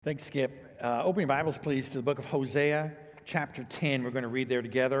Thanks, Skip. Open your Bibles, please, to the book of Hosea, chapter 10. We're going to read there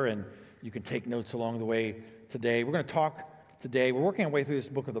together, and you can take notes along the way today. We're going to talk today. We're working our way through this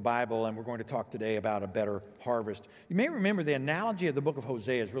book of the Bible, and we're going to talk today about a better harvest. You may remember the analogy of the book of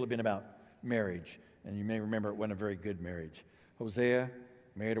Hosea has really been about marriage, and you may remember it wasn't a very good marriage. Hosea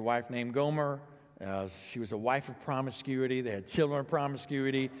married a wife named Gomer. She was a wife of promiscuity. They had children of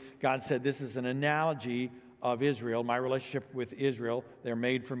promiscuity. God said, this is an analogy of Israel, my relationship with Israel. They're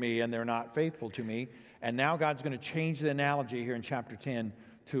made for me and they're not faithful to me. And now God's going to change the analogy here in chapter 10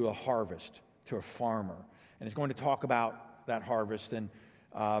 to a harvest, to a farmer. And he's going to talk about that harvest. And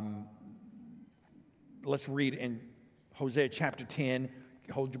let's read in Hosea chapter 10.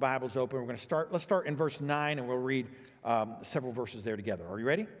 Hold your Bibles open. We're going to start. Let's start in verse 9 and we'll read several verses there together. Are you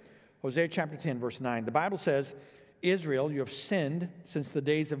ready? Hosea chapter 10, verse 9. The Bible says, Israel, you have sinned since the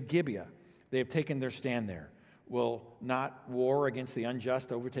days of Gibeah. They have taken their stand there. Will not war against the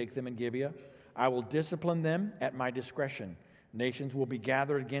unjust overtake them in Gibeah? I will discipline them at my discretion. Nations will be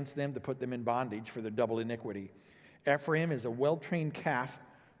gathered against them to put them in bondage for their double iniquity. Ephraim is a well-trained calf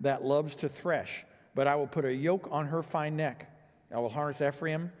that loves to thresh, but I will put a yoke on her fine neck. I will harness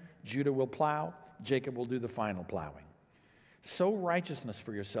Ephraim, Judah will plow, Jacob will do the final plowing. Sow righteousness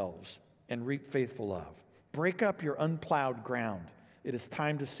for yourselves and reap faithful love. Break up your unplowed ground. It is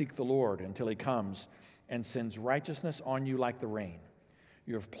time to seek the Lord until he comes and sends righteousness on you like the rain.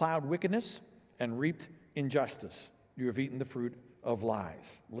 You have plowed wickedness and reaped injustice. You have eaten the fruit of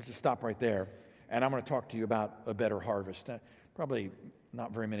lies. Let's just stop right there. And I'm going to talk to you about a better harvest. Probably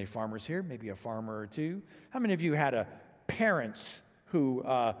not very many farmers here, maybe a farmer or two. How many of you had parents who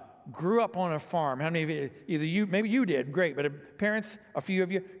grew up on a farm? How many of you, either you, maybe you did, great, but parents, a few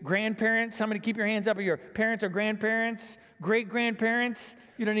of you, grandparents, somebody keep your hands up if your parents or grandparents, great-grandparents,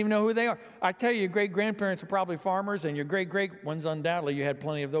 you don't even know who they are. I tell you, your great-grandparents are probably farmers, and your great-great ones, undoubtedly, you had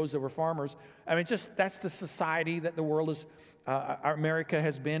plenty of those that were farmers. I mean, that's the society that the world is, America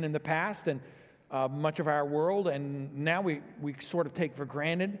has been in the past, and much of our world, and now we sort of take for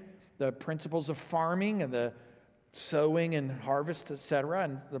granted the principles of farming and the sowing and harvest, etc.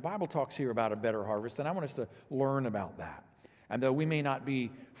 And the Bible talks here about a better harvest, and I want us to learn about that. And though we may not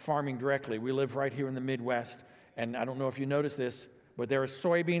be farming directly, we live right here in the Midwest, and I don't know if you noticed this, but there are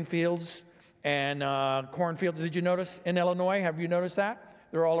soybean fields and corn fields. Did you notice in Illinois? Have you noticed that?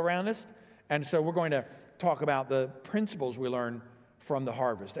 They're all around us. And so we're going to talk about the principles we learn from the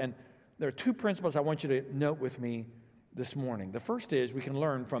harvest. And there are two principles I want you to note with me this morning. The first is we can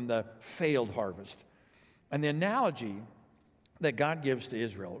learn from the failed harvest. And the analogy that God gives to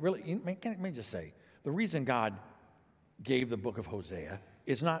Israel, really, let me just say, the reason God gave the book of Hosea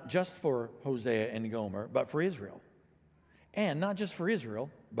is not just for Hosea and Gomer, but for Israel. And not just for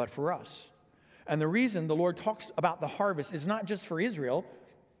Israel, but for us. And the reason the Lord talks about the harvest is not just for Israel,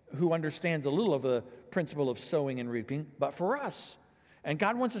 who understands a little of the principle of sowing and reaping, but for us. And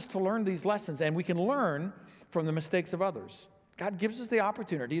God wants us to learn these lessons, and we can learn from the mistakes of others. God gives us the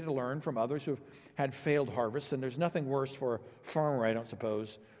opportunity to learn from others who have had failed harvests, and there's nothing worse for a farmer, I don't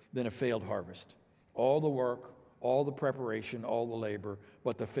suppose, than a failed harvest. All the work, all the preparation, all the labor,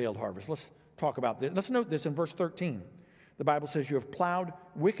 but the failed harvest. Let's talk about this. Let's note this in verse 13. The Bible says, you have plowed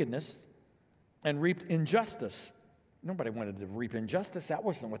wickedness and reaped injustice. Nobody wanted to reap injustice. That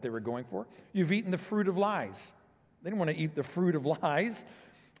wasn't what they were going for. You've eaten the fruit of lies. They didn't want to eat the fruit of lies,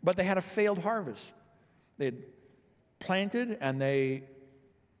 but they had a failed harvest. They had planted and they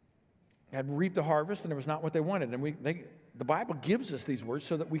had reaped the harvest, and it was not what they wanted. And the Bible gives us these words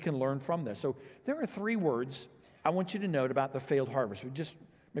so that we can learn from this. So there are three words I want you to note about the failed harvest. We just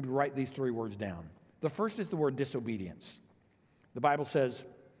maybe write these three words down. The first is the word disobedience. The Bible says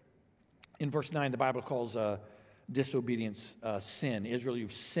in verse 9, the Bible calls disobedience sin. Israel,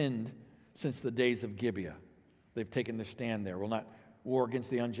 you've sinned since the days of Gibeah. They've taken their stand there. Will not war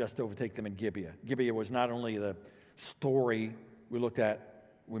against the unjust overtake them in Gibeah. Gibeah was not only the story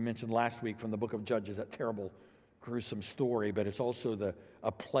we mentioned last week from the book of Judges, that terrible, gruesome story, but it's also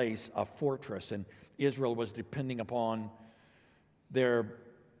a place, a fortress, and Israel was depending upon their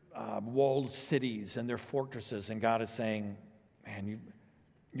walled cities and their fortresses, and God is saying, man,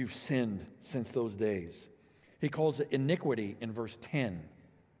 you've sinned since those days. He calls it iniquity in verse 10.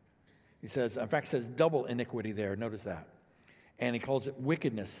 He says, in fact, says double iniquity there, notice that. And he calls it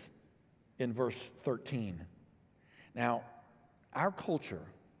wickedness in verse 13. Now, our culture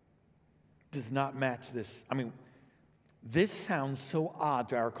does not match this. I mean, this sounds so odd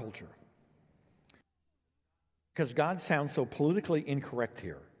to our culture because God sounds so politically incorrect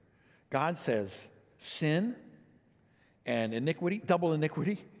here. God says sin and iniquity, double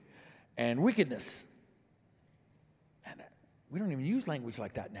iniquity, and wickedness. And We don't even use language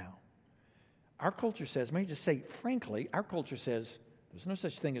like that now. Our culture says, let me just say frankly, our culture says there's no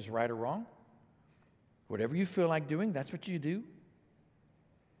such thing as right or wrong. Whatever you feel like doing, that's what you do.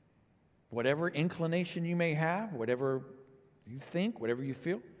 Whatever inclination you may have, whatever you think, whatever you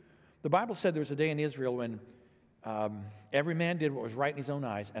feel. The Bible said there was a day in Israel when every man did what was right in his own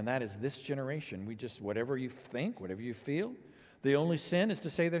eyes, and that is this generation. We just, whatever you think, whatever you feel. The only sin is to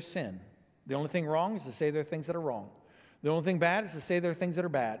say there's sin. The only thing wrong is to say there are things that are wrong. The only thing bad is to say there are things that are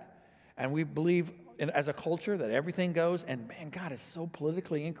bad. And we believe as a culture that everything goes, and man, God is so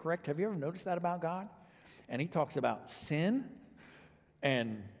politically incorrect. Have you ever noticed that about God? And he talks about sin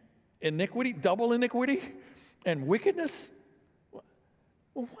and iniquity, double iniquity, and wickedness.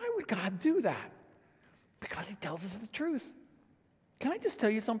 Well, why would God do that? Because he tells us the truth. Can I just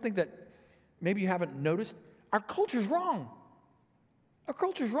tell you something that maybe you haven't noticed? Our culture's wrong. Our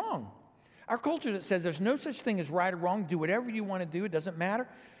culture's wrong. Our culture that says there's no such thing as right or wrong, do whatever you want to do, it doesn't matter.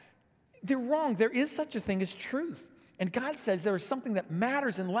 They're wrong. There is such a thing as truth. And God says there is something that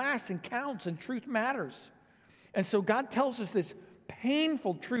matters and lasts and counts, and truth matters. And so God tells us this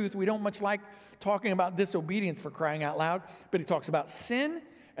painful truth. We don't much like talking about disobedience, for crying out loud, but he talks about sin,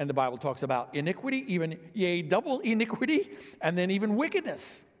 and the Bible talks about iniquity, even, yea, double iniquity, and then even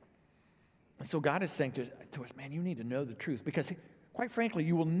wickedness. And so God is saying to us, man, you need to know the truth, because quite frankly,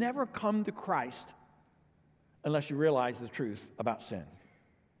 you will never come to Christ unless you realize the truth about sin.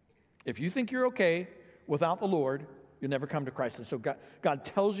 If you think you're okay without the Lord, you'll never come to Christ. And so God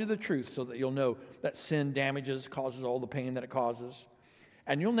tells you the truth so that you'll know that sin damages, causes all the pain that it causes.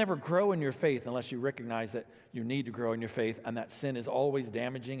 And you'll never grow in your faith unless you recognize that you need to grow in your faith and that sin is always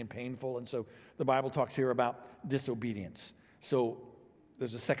damaging and painful. And so the Bible talks here about disobedience. So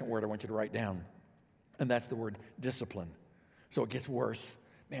there's a second word I want you to write down, and that's the word discipline. So it gets worse.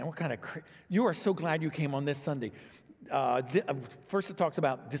 Man, what kind of... You are so glad you came on this Sunday. First it talks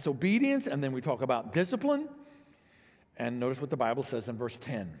about disobedience, and then we talk about discipline. And notice what the Bible says in verse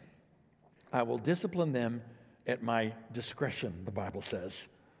 10. I will discipline them at my discretion, the Bible says.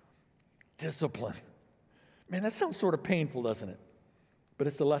 Discipline. Man, that sounds sort of painful, doesn't it? But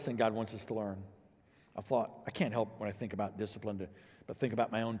it's the lesson God wants us to learn. I can't help when I think about discipline, but think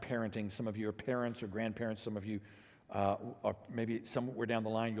about my own parenting. Some of you are parents or grandparents. Some of you, or maybe somewhere down the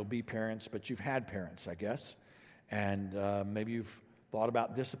line, you'll be parents, but you've had parents, I guess. And maybe you've thought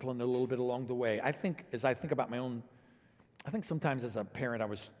about discipline a little bit along the way. As I think about my own, I think sometimes as a parent I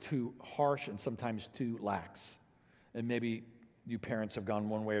was too harsh and sometimes too lax. And maybe you parents have gone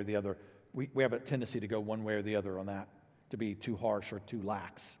one way or the other. We have a tendency to go one way or the other on that, to be too harsh or too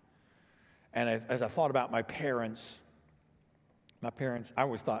lax. And as I thought about my parents, I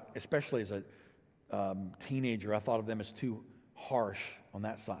always thought, especially as a teenager, I thought of them as too harsh on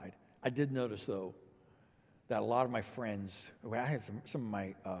that side. I did notice, though, that a lot of my friends, I had some of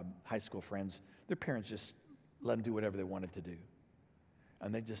my high school friends, their parents just let them do whatever they wanted to do.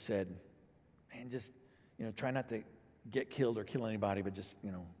 And they just said, man, just, try not to get killed or kill anybody, but just,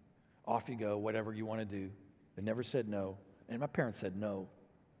 off you go, whatever you want to do. They never said no. And my parents said no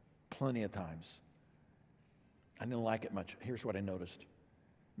plenty of times. I didn't like it much. Here's what I noticed.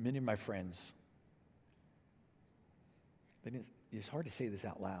 Many of my friends, it's hard to say this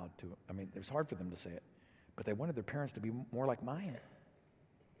out loud. It was hard for them to say it. But they wanted their parents to be more like mine.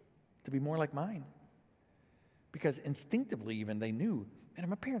 To be more like mine. Because instinctively even they knew, man,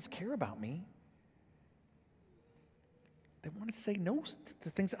 my parents care about me. They wanted to say no to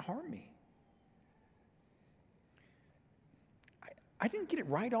things that harm me. I didn't get it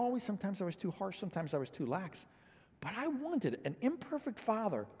right always. Sometimes I was too harsh. Sometimes I was too lax. But I wanted, an imperfect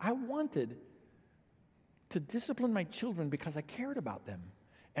father, I wanted to discipline my children because I cared about them.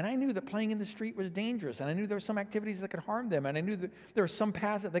 And I knew that playing in the street was dangerous, and I knew there were some activities that could harm them, and I knew that there were some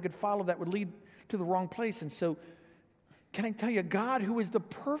paths that they could follow that would lead to the wrong place. And so, can I tell you, God, who is the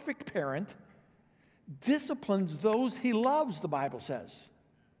perfect parent, disciplines those he loves, the Bible says.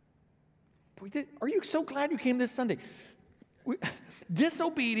 Are you so glad you came this Sunday?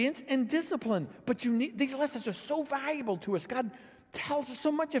 Disobedience and discipline. But these lessons are so valuable to us. God tells us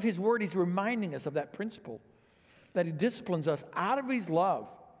so much of his word. He's reminding us of that principle, that he disciplines us out of his love.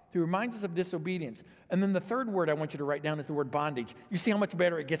 He reminds us of disobedience. And then the third word I want you to write down is the word bondage. You see how much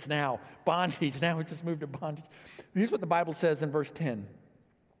better it gets now. Bondage. Now we just moved to bondage. Here's what the Bible says in verse 10.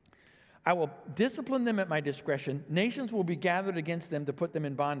 I will discipline them at my discretion. Nations will be gathered against them to put them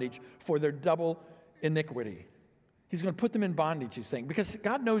in bondage for their double iniquity. He's going to put them in bondage, he's saying, because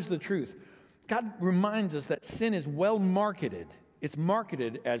God knows the truth. God reminds us that sin is well marketed. It's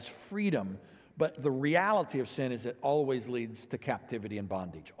marketed as freedom. But the reality of sin is it always leads to captivity and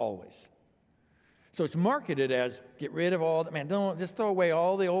bondage, always. So it's marketed as get rid of all that, man, don't just throw away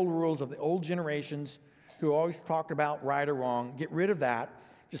all the old rules of the old generations who always talked about right or wrong. Get rid of that.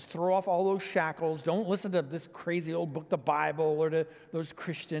 Just throw off all those shackles. Don't listen to this crazy old book, the Bible, or to those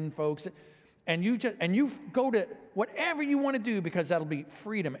Christian folks. And you go to whatever you want to do because that'll be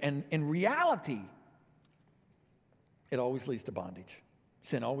freedom. And in reality, it always leads to bondage.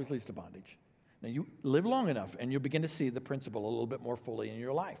 Sin always leads to bondage. Now you live long enough and you'll begin to see the principle a little bit more fully in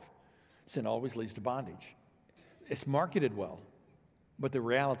your life. Sin always leads to bondage. It's marketed well, but the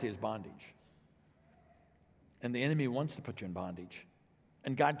reality is bondage. And the enemy wants to put you in bondage.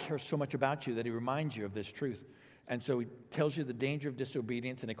 And God cares so much about you that he reminds you of this truth. And so he tells you the danger of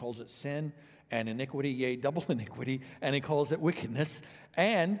disobedience, and he calls it sin and iniquity, yea, double iniquity, and he calls it wickedness.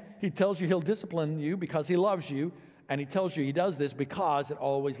 And he tells you he'll discipline you because he loves you, and he tells you he does this because it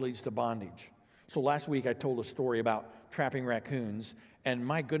always leads to bondage. So last week I told a story about trapping raccoons, and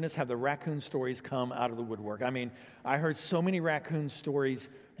my goodness, have the raccoon stories come out of the woodwork. I mean, I heard so many raccoon stories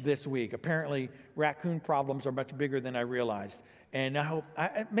this week. Apparently, raccoon problems are much bigger than I realized. And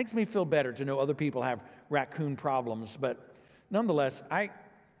it makes me feel better to know other people have raccoon problems. But nonetheless, I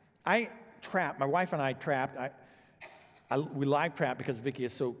trapped, my wife and I trapped, we live trapped because Vicki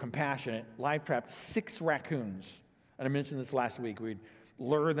is so compassionate, live trapped 6 raccoons. And I mentioned this last week. We'd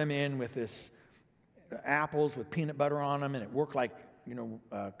lure them in with this apples with peanut butter on them, and it worked like,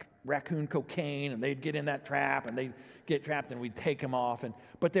 raccoon cocaine, and they'd get in that trap, and they'd get trapped, and we'd take them off.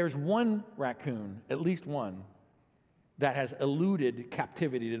 But there's one raccoon, at least one, that has eluded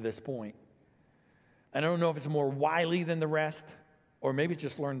captivity to this point. And I don't know if it's more wily than the rest, or maybe it's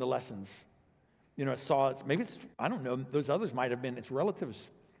just learned the lessons. I don't know, those others might have been its relatives.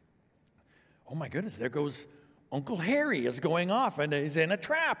 Oh my goodness, there goes Uncle Harry is going off, and he's in a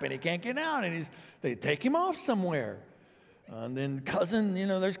trap, and he can't get out, and they take him off somewhere. And then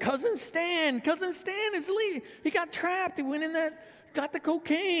there's Cousin Stan. Cousin Stan is leaving. He got trapped. He went in got the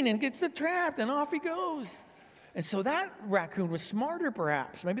cocaine and gets the trap, and off he goes. And so that raccoon was smarter,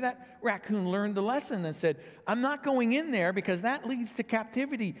 perhaps. Maybe that raccoon learned the lesson and said, I'm not going in there because that leads to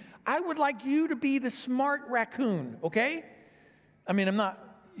captivity. I would like you to be the smart raccoon, okay? I mean, I'm not,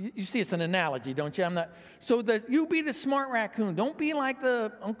 you see it's an analogy, don't you? So that you be the smart raccoon. Don't be like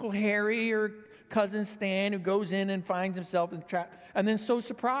the Uncle Harry or Cousin Stan who goes in and finds himself in the trap and then so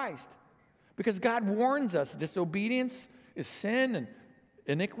surprised. Because God warns us, disobedience is sin, and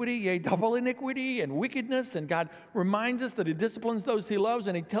iniquity, yea, double iniquity, and wickedness. And God reminds us that he disciplines those he loves,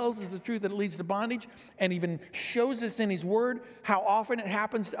 and he tells us the truth that it leads to bondage, and even shows us in his word how often it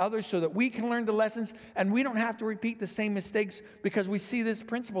happens to others so that we can learn the lessons and we don't have to repeat the same mistakes because we see this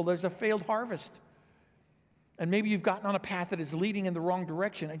principle. There's a failed harvest. And maybe you've gotten on a path that is leading in the wrong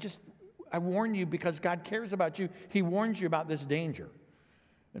direction. I warn you because God cares about you. He warns you about this danger.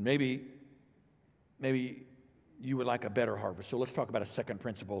 And maybe you would like a better harvest. So let's talk about a second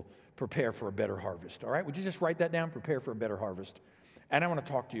principle, prepare for a better harvest. All right, would you just write that down, prepare for a better harvest? And I want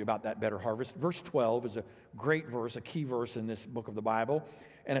to talk to you about that better harvest. Verse 12 is a great verse, a key verse in this book of the Bible,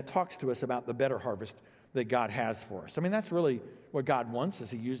 and it talks to us about the better harvest that God has for us. I mean, that's really what God wants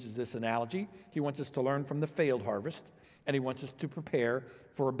as he uses this analogy. He wants us to learn from the failed harvest, and he wants us to prepare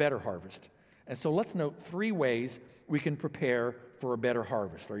for a better harvest. And so let's note 3 ways we can prepare for a better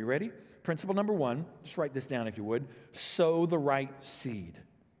harvest. Are you ready? Principle number 1, just write this down if you would, sow the right seed.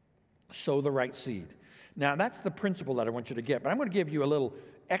 Sow the right seed. Now, that's the principle that I want you to get, but I'm going to give you a little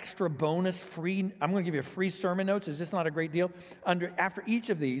extra bonus I'm going to give you a free sermon notes. Is this not a great deal? After each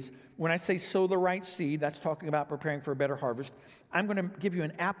of these, when I say sow the right seed, that's talking about preparing for a better harvest. I'm going to give you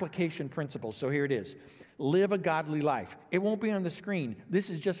an application principle. So here it is. Live a godly life. It won't be on the screen. This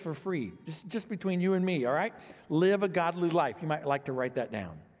is just for free. Just between you and me, all right? Live a godly life. You might like to write that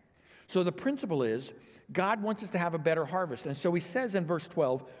down. So the principle is, God wants us to have a better harvest. And so he says in verse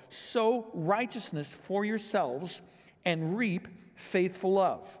 12, sow righteousness for yourselves and reap faithful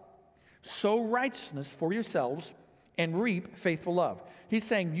love. Sow righteousness for yourselves and reap faithful love. He's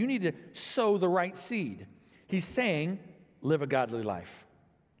saying you need to sow the right seed. He's saying live a godly life.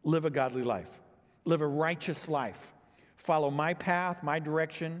 Live a godly life. Live a righteous life. Follow my path, my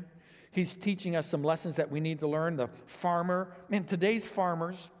direction. He's teaching us some lessons that we need to learn. The farmer, today's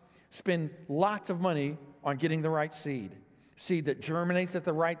farmers spend lots of money on getting the right seed that germinates at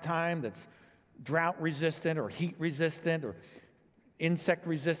the right time, that's drought resistant or heat resistant or insect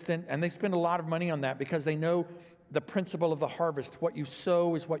resistant, and they spend a lot of money on that because they know the principle of the harvest. What you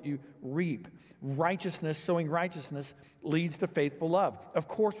sow is what you reap. Righteousness, sowing righteousness leads to faithful love. Of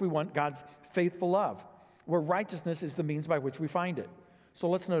course we want God's faithful love, where righteousness is the means by which we find it. So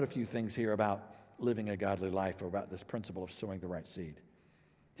let's note a few things here about living a godly life or about this principle of sowing the right seed.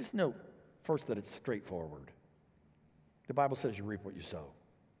 Just note first that it's straightforward. The Bible says you reap what you sow.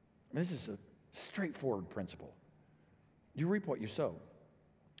 I mean, this is a straightforward principle. You reap what you sow.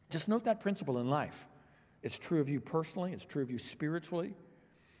 Just note that principle in life. It's true of you personally. It's true of you spiritually.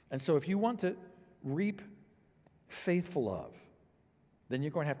 And so if you want to reap faithful love, then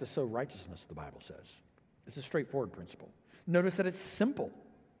you're going to have to sow righteousness, the Bible says. It's a straightforward principle. Notice that it's simple.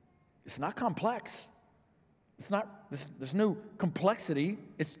 It's not complex. There's no complexity.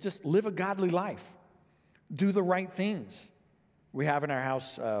 It's just live a godly life. Do the right things. We have in our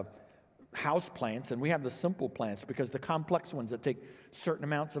house plants, and we have the simple plants because the complex ones that take certain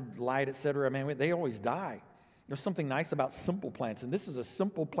amounts of light, et cetera, man, they always die. There's something nice about simple plants, and this is a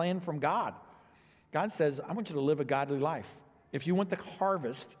simple plan from God. God says, I want you to live a godly life. If you want the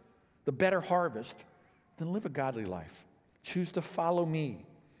harvest, the better harvest, then live a godly life. Choose to follow me.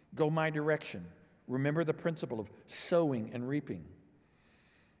 Go my direction. Remember the principle of sowing and reaping.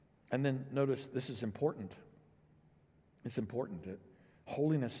 And then notice this is important. It's important.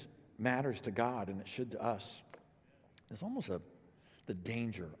 Holiness matters to God, and it should to us. There's almost the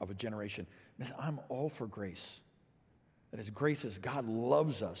danger of a generation. I'm all for grace. That is, grace is God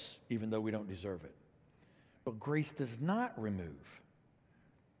loves us even though we don't deserve it. But grace does not remove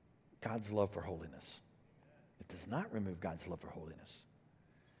God's love for holiness. It does not remove God's love for holiness.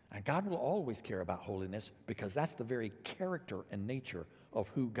 And God will always care about holiness because that's the very character and nature of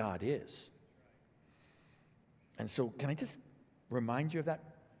who God is. And so can I just remind you of that,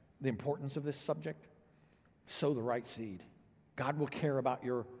 the importance of this subject? Sow the right seed. God will care about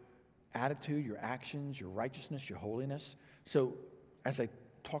your attitude, your actions, your righteousness, your holiness. So as I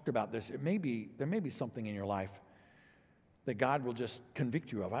talked about this, there may be something in your life that God will just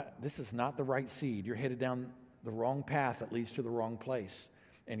convict you of. This is not the right seed. You're headed down the wrong path that leads to the wrong place.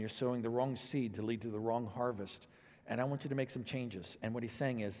 And you're sowing the wrong seed to lead to the wrong harvest. And I want you to make some changes. And what he's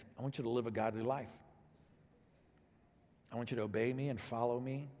saying is, I want you to live a godly life. I want you to obey me and follow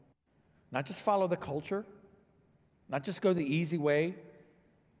me. Not just follow the culture, not just go the easy way,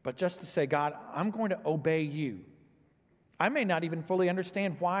 but just to say, God, I'm going to obey you. I may not even fully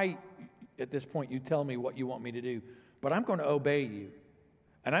understand why at this point you tell me what you want me to do, but I'm going to obey you.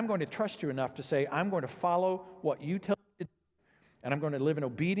 And I'm going to trust you enough to say, I'm going to follow what you tell me to do, and I'm going to live in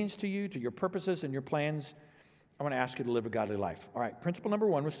obedience to you, to your purposes and your plans. I want to ask you to live a godly life. All right, principle number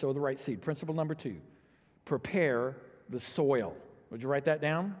 1 was sow the right seed. Principle number 2, prepare the soil. Would you write that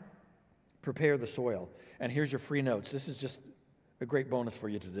down? Prepare the soil. And here's your free notes. This is just a great bonus for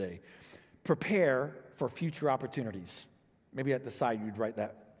you today. Prepare for future opportunities. Maybe at the side you'd write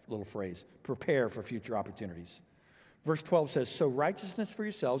that little phrase. Prepare for future opportunities. Verse 12 says, sow righteousness for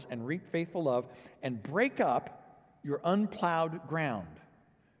yourselves and reap faithful love and break up your unplowed ground.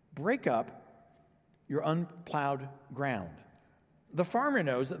 Break up your unplowed ground. The farmer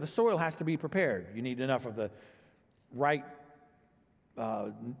knows that the soil has to be prepared. You need enough of the right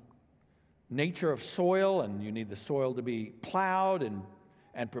nature of soil, and you need the soil to be plowed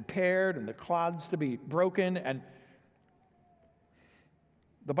and prepared, and the clods to be broken. And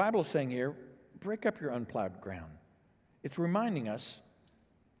the Bible is saying here, break up your unplowed ground. It's reminding us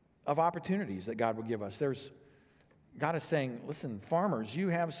of opportunities that God will give us. God is saying, listen, farmers, you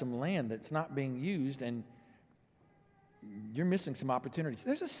have some land that's not being used, and you're missing some opportunities.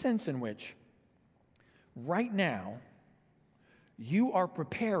 There's a sense in which right now you are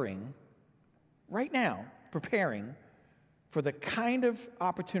preparing for the kind of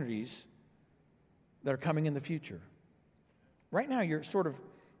opportunities that are coming in the future. Right now you're sort of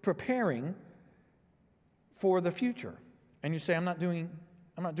preparing for the future. And you say, I'm not doing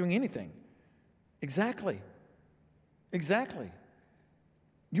anything. Exactly.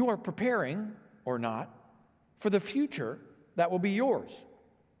 You are preparing, or not, for the future that will be yours.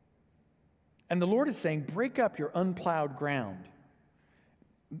 And the Lord is saying, break up your unplowed ground.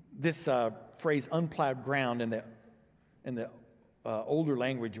 This phrase, unplowed ground, in the older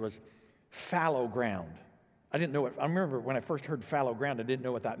language was fallow ground. I didn't know it. I remember when I first heard fallow ground, I didn't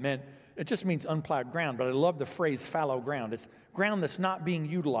know what that meant. It just means unplowed ground, but I love the phrase fallow ground. It's ground that's not being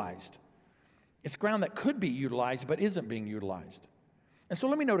utilized. It's ground that could be utilized but isn't being utilized. And so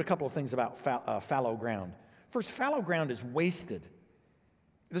let me note a couple of things about fallow ground. First, fallow ground is wasted.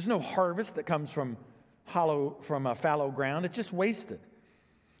 There's no harvest that comes from fallow ground. It's just wasted.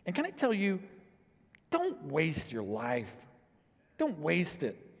 And can I tell you, don't waste your life. Don't waste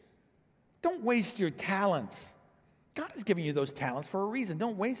it. Don't waste your talents. God has given you those talents for a reason.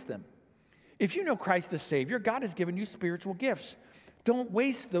 Don't waste them. If you know Christ as Savior, God has given you spiritual gifts. Don't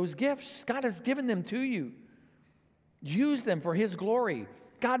waste those gifts. God has given them to you. Use them for His glory.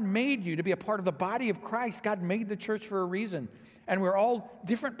 God made you to be a part of the body of Christ. God made the church for a reason. And we're all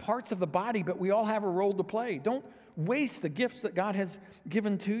different parts of the body, but we all have a role to play. Don't waste the gifts that God has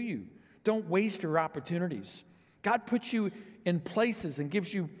given to you. Don't waste your opportunities. God puts you in places and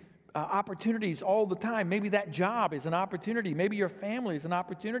gives you opportunities all the time. Maybe that job is an opportunity. Maybe your family is an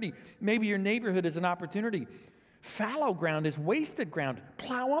opportunity. Maybe your neighborhood is an opportunity. Fallow ground is wasted ground.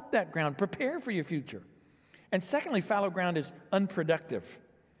 Plow up that ground. Prepare for your future. And secondly, fallow ground is unproductive.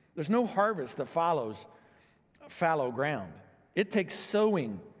 There's no harvest that follows fallow ground. It takes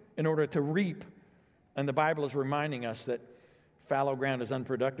sowing in order to reap. And the Bible is reminding us that fallow ground is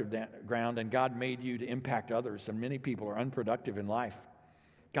unproductive ground, and God made you to impact others, and many people are unproductive in life.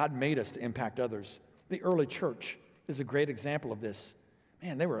 God made us to impact others. The early church is a great example of this.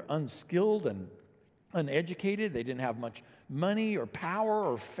 Man, they were unskilled and uneducated. They didn't have much money or power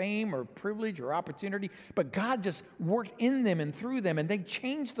or fame or privilege or opportunity, but God just worked in them and through them, and they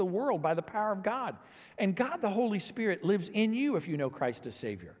changed the world by the power of God. And God, the Holy Spirit, lives in you if you know Christ as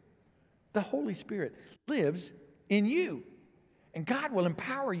Savior. The Holy Spirit lives in you. And God will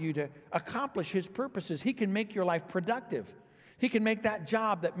empower you to accomplish His purposes. He can make your life productive. He can make that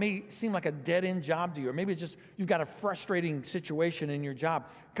job that may seem like a dead-end job to you, or maybe it's just you've got a frustrating situation in your job.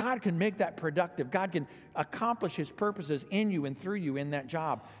 God can make that productive. God can accomplish His purposes in you and through you in that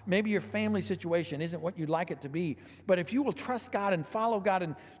job. Maybe your family situation isn't what you'd like it to be, but if you will trust God and follow God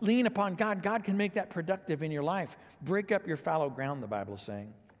and lean upon God, God can make that productive in your life. Break up your fallow ground, the Bible is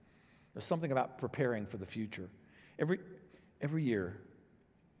saying. There's something about preparing for the future. Every year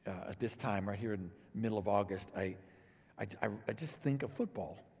at this time, right here in the middle of August, I just think of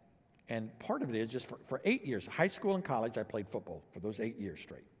football. And part of it is just for 8 years, high school and college, I played football for those 8 years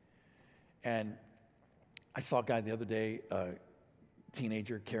straight. And I saw a guy the other day, a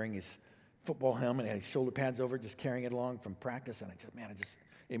teenager, carrying his football helmet and his shoulder pads over, just carrying it along from practice. And I just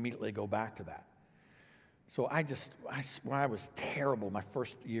immediately go back to that. So when I was terrible my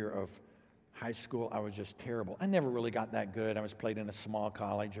first year of high school, I was just terrible. I never really got that good. I was played in a small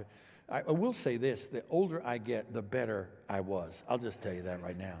college. I will say this, the older I get, the better I was. I'll just tell you that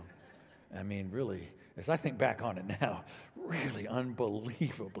right now. I mean, really, as I think back on it now, really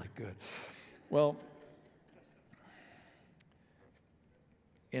unbelievably good. Well,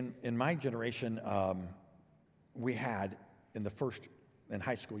 in my generation, we had, in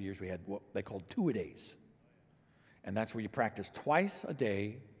high school years, we had what they called two-a-days. And that's where you practice twice a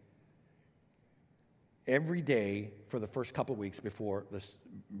day, every day for the first couple of weeks before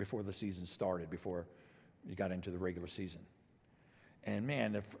the season started, before you got into the regular season. And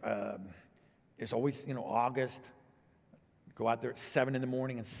man, it's always, August, go out there at 7 in the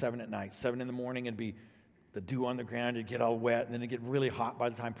morning and 7 at night. 7 in the morning, it'd be the dew on the ground, it'd get all wet, and then it'd get really hot by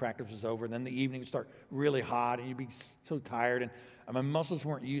the time practice was over. And then the evening would start really hot, and you'd be so tired. And my muscles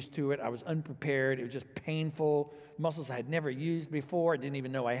weren't used to it. I was unprepared. It was just painful. Muscles I had never used before. I didn't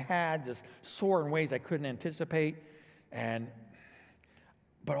even know I had, just sore in ways I couldn't anticipate.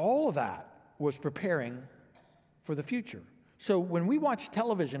 But all of that was preparing for the future. So when we watch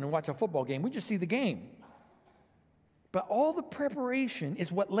television and watch a football game, we just see the game. But all the preparation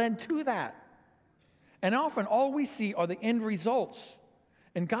is what led to that. And often all we see are the end results.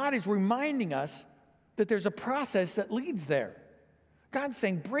 And God is reminding us that there's a process that leads there. God's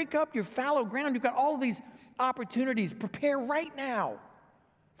saying, break up your fallow ground. You've got all of these opportunities. Prepare right now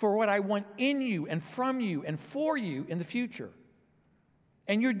for what I want in you and from you and for you in the future.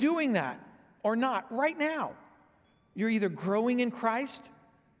 And you're doing that or not right now. You're either growing in Christ,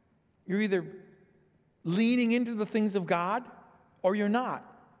 you're either leaning into the things of God, or you're not.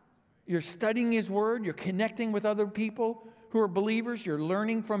 You're studying His Word, you're connecting with other people who are believers, you're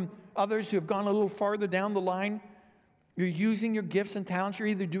learning from others who have gone a little farther down the line. You're using your gifts and talents. You're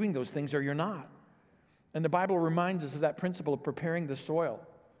either doing those things or you're not. And the Bible reminds us of that principle of preparing the soil.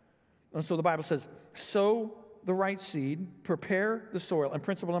 And so the Bible says, sow the right seed, prepare the soil. And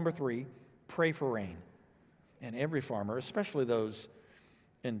principle number 3, pray for rain. And every farmer, especially those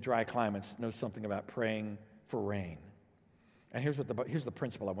in dry climates, knows something about praying for rain. And here's the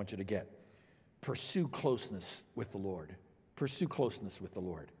principle I want you to get. Pursue closeness with the Lord. Pursue closeness with the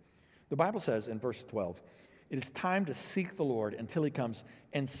Lord. The Bible says in verse 12, it is time to seek the Lord until He comes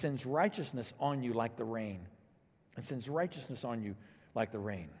and sends righteousness on you like the rain. And sends righteousness on you like the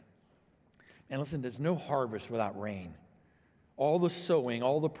rain. And listen, there's no harvest without rain. All the sowing,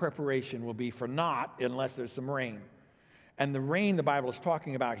 all the preparation will be for naught unless there's some rain. And the rain the Bible is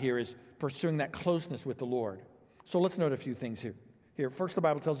talking about here is pursuing that closeness with the Lord. So let's note a few things here. First, the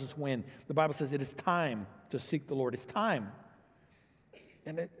Bible tells us when. The Bible says it is time to seek the Lord. It's time.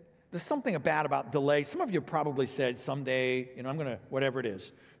 And there's something bad about delay. Some of you probably said, someday, I'm going to, whatever it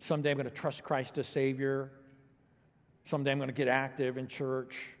is, someday I'm going to trust Christ as Savior. Someday I'm going to get active in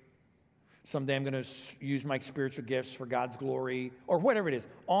church. Someday I'm going to use my spiritual gifts for God's glory, or whatever it is.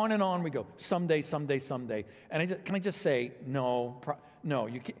 On and on we go. Someday, someday, someday. And can I just say, no,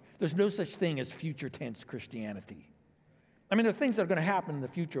 you can't. There's no such thing as future tense Christianity. I mean, there are things that are going to happen in the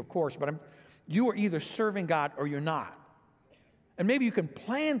future, of course, but you are either serving God or you're not. And maybe you can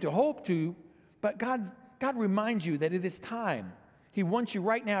plan to, hope to, but God reminds you that it is time. He wants you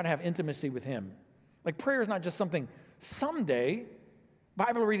right now to have intimacy with Him. Like, prayer is not just something someday.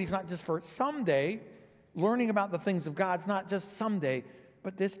 Bible reading is not just for someday. Learning about the things of God is not just someday,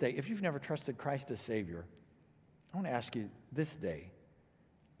 but this day. If you've never trusted Christ as Savior, I want to ask you this day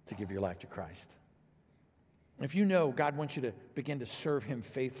to give your life to Christ. If you know God wants you to begin to serve Him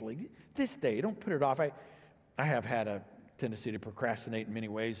faithfully, this day, don't put it off. I have had a tendency to procrastinate in many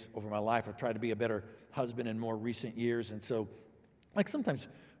ways over my life. I've tried to be a better husband in more recent years. And so, like, sometimes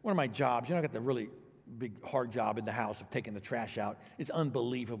one of my jobs, I got the really big, hard job in the house of taking the trash out. It's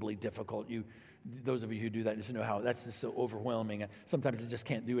unbelievably difficult. Those of you who do that just know how that's just so overwhelming. Sometimes I just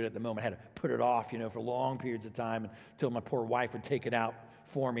can't do it at the moment. I had to put it off, for long periods of time until my poor wife would take it out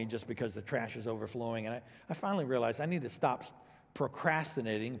for me just because the trash is overflowing. And I finally realized I need to stop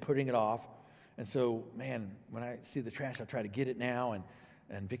procrastinating, putting it off. And so, man, when I see the trash, I try to get it now.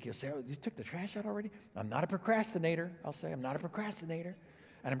 And Vicki will say, "Oh, you took the trash out already?" I'm not a procrastinator. I'll say, I'm not a procrastinator.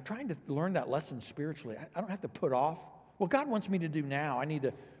 And I'm trying to learn that lesson spiritually. I don't have to put off. What God wants me to do now, I need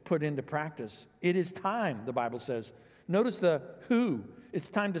to put into practice. It is time, the Bible says. Notice the who. It's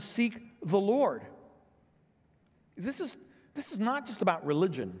time to seek the Lord. This is not just about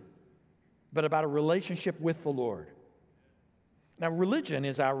religion, but about a relationship with the Lord. Now, religion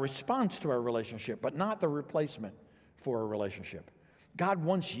is our response to our relationship, but not the replacement for a relationship. God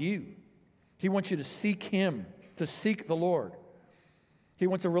wants you. He wants you to seek Him, to seek the Lord. He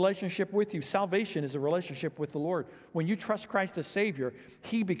wants a relationship with you. Salvation is a relationship with the Lord. When you trust Christ as Savior,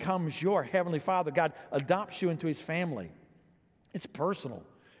 He becomes your Heavenly Father. God adopts you into His family. It's personal.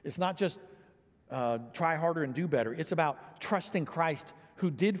 It's not just try harder and do better. It's about trusting Christ who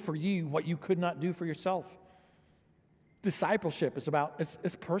did for you what you could not do for yourself. Discipleship is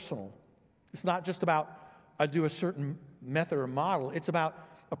it's personal. It's not just about I do a certain method or model. It's about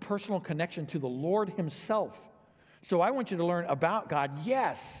a personal connection to the Lord Himself. So I want you to learn about God,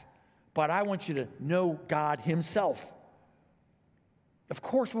 yes, but I want you to know God Himself. Of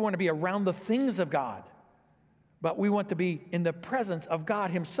course, we want to be around the things of God, but we want to be in the presence of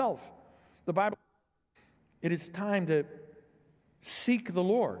God Himself. The Bible, it is time to seek the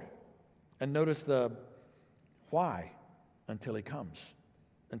Lord. And notice the why. Until He comes.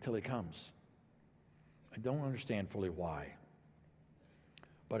 Until He comes. I don't understand fully why,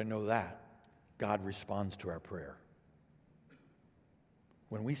 but I know that God responds to our prayer.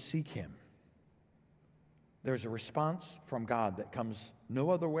 When we seek Him, there's a response from God that comes no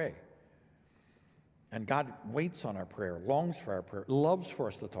other way. And God waits on our prayer, longs for our prayer, loves for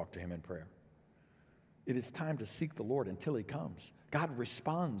us to talk to Him in prayer. It is time to seek the Lord until He comes. God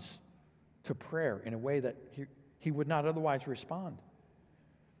responds to prayer in a way that He would not otherwise respond.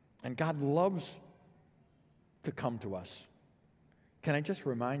 And God loves to come to us. Can I just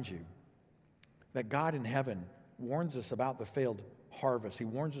remind you that God in heaven warns us about the failed harvest. He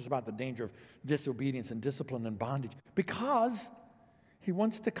warns us about the danger of disobedience and discipline and bondage because He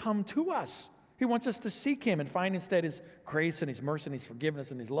wants to come to us. He wants us to seek Him and find instead His grace and His mercy and His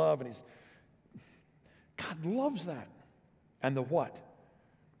forgiveness and His love and His... God loves that. And the what?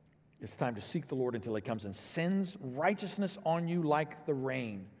 It's time to seek the Lord until He comes and sends righteousness on you like the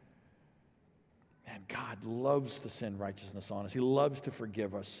rain. And God loves to send righteousness on us. He loves to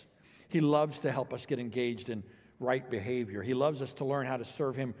forgive us. He loves to help us get engaged in right behavior. He loves us to learn how to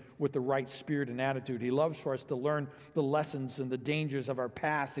serve Him with the right spirit and attitude. He loves for us to learn the lessons and the dangers of our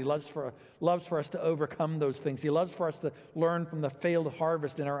past. He loves for us to overcome those things. He loves for us to learn from the failed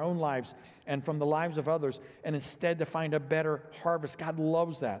harvest in our own lives and from the lives of others, and instead to find a better harvest. God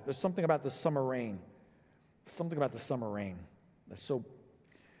loves that. There's something about the summer rain. Something about the summer rain. That's so...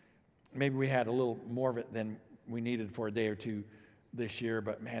 Maybe we had a little more of it than we needed for a day or two this year,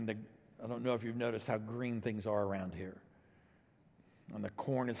 but man, I don't know if you've noticed how green things are around here. And the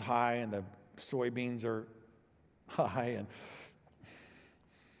corn is high and the soybeans are high, and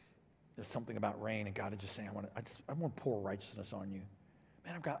there's something about rain, and God is just saying, I want to pour righteousness on you.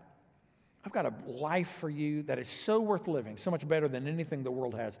 Man, I've got a life for you that is so worth living, so much better than anything the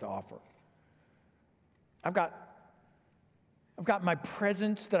world has to offer. I've got my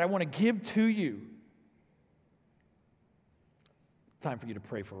presence that I want to give to you. Time for you to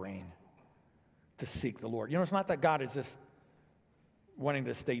pray for rain, to seek the Lord. It's not that God is just wanting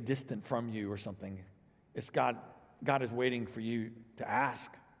to stay distant from you or something. It's God God is waiting for you to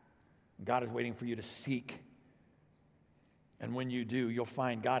ask. God is waiting for you to seek. And when you do, you'll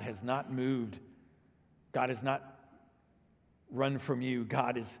find God has not moved. God has not run from you.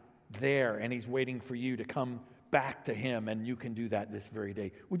 God is there, and he's waiting for you to come back to him, and you can do that this very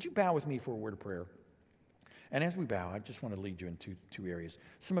day. Would you bow with me for a word of prayer? And as we bow, I just want to lead you in two areas.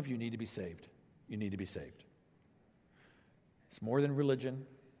 Some of you need to be saved. You need to be saved. It's more than religion.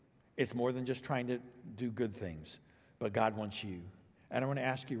 It's more than just trying to do good things. But God wants you. And I want to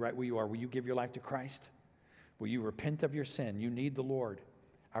ask you right where you are, will you give your life to Christ? Will you repent of your sin? You need the Lord.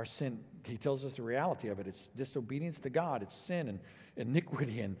 Our sin, he tells us the reality of it. It's disobedience to God. It's sin and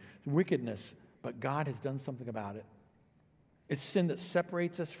iniquity and wickedness. But God has done something about it. It's sin that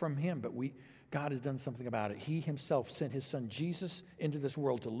separates us from him, but God has done something about it. He himself sent his son Jesus into this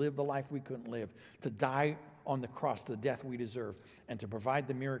world to live the life we couldn't live, to die on the cross, the death we deserve, and to provide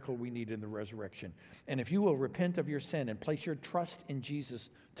the miracle we need in the resurrection. And if you will repent of your sin and place your trust in Jesus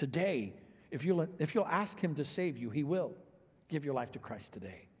today, if you'll ask him to save you, he will. Give your life to Christ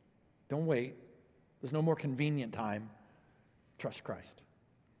today. Don't wait. There's no more convenient time. Trust Christ.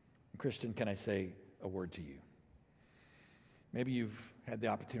 Christian, can I say a word to you? Maybe you've had the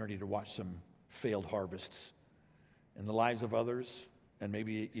opportunity to watch some failed harvests in the lives of others, and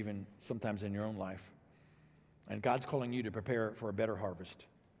maybe even sometimes in your own life. And God's calling you to prepare for a better harvest,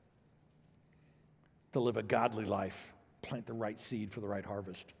 to live a godly life, plant the right seed for the right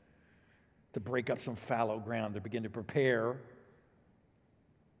harvest, to break up some fallow ground, to begin to prepare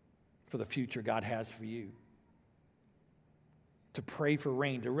for the future God has for you, to pray for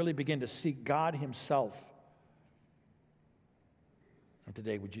rain, to really begin to seek God himself. And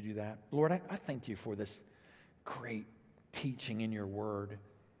today, would you do that? Lord, I thank you for this great teaching in your word.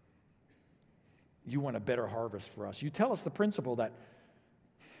 You want a better harvest for us. You tell us the principle that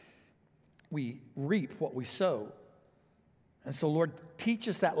we reap what we sow. And so, Lord, teach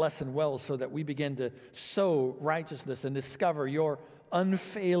us that lesson well so that we begin to sow righteousness and discover your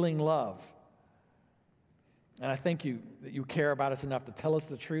unfailing love. And I thank you that you care about us enough to tell us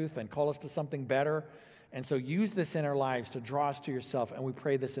the truth and call us to something better. And so use this in our lives to draw us to yourself. And we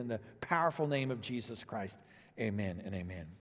pray this in the powerful name of Jesus Christ. Amen and amen.